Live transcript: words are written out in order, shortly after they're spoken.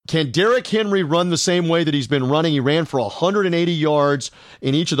Can Derrick Henry run the same way that he's been running? He ran for 180 yards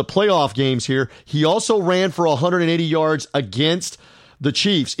in each of the playoff games here. He also ran for 180 yards against the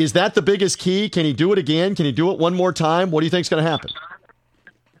Chiefs. Is that the biggest key? Can he do it again? Can he do it one more time? What do you think is going to happen?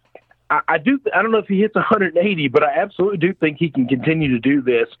 I don't know if he hits 180, but I absolutely do think he can continue to do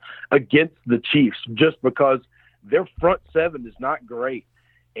this against the Chiefs just because their front seven is not great.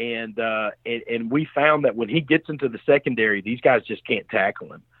 And we found that when he gets into the secondary, these guys just can't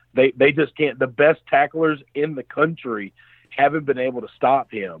tackle him. They just can't. The best tacklers in the country haven't been able to stop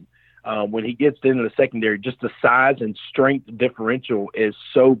him. When he gets into the secondary, just the size and strength differential is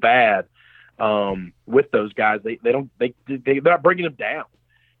so bad with those guys. They're not bringing him down.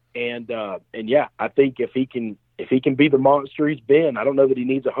 And yeah, I think if he can be the monster he's been, I don't know that he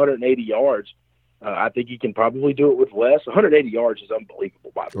needs 180 yards. I think he can probably do it with less. 180 yards is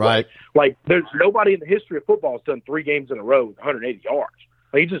unbelievable, by the way. Like, there's nobody in the history of football has done 3 games in a row with 180 yards.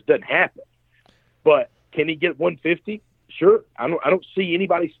 Like, it just doesn't happen. But can he get 150? Sure. I don't see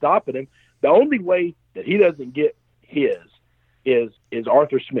anybody stopping him. The only way that he doesn't get his is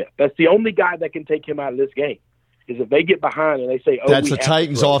Arthur Smith. That's the only guy that can take him out of this game. Is if they get behind and they say, "Oh, that's the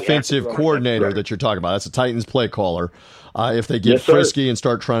Titans' offensive coordinator that you're talking about. That's the Titans' play caller. If they get frisky and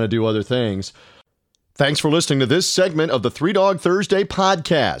start trying to do other things." Thanks for listening to this segment of the Three Dog Thursday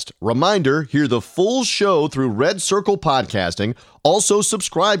podcast. Reminder, hear the full show through Red Circle Podcasting. Also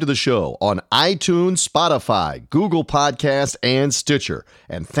subscribe to the show on iTunes, Spotify, Google Podcasts, and Stitcher.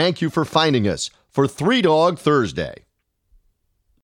 And thank you for finding us for Three Dog Thursday.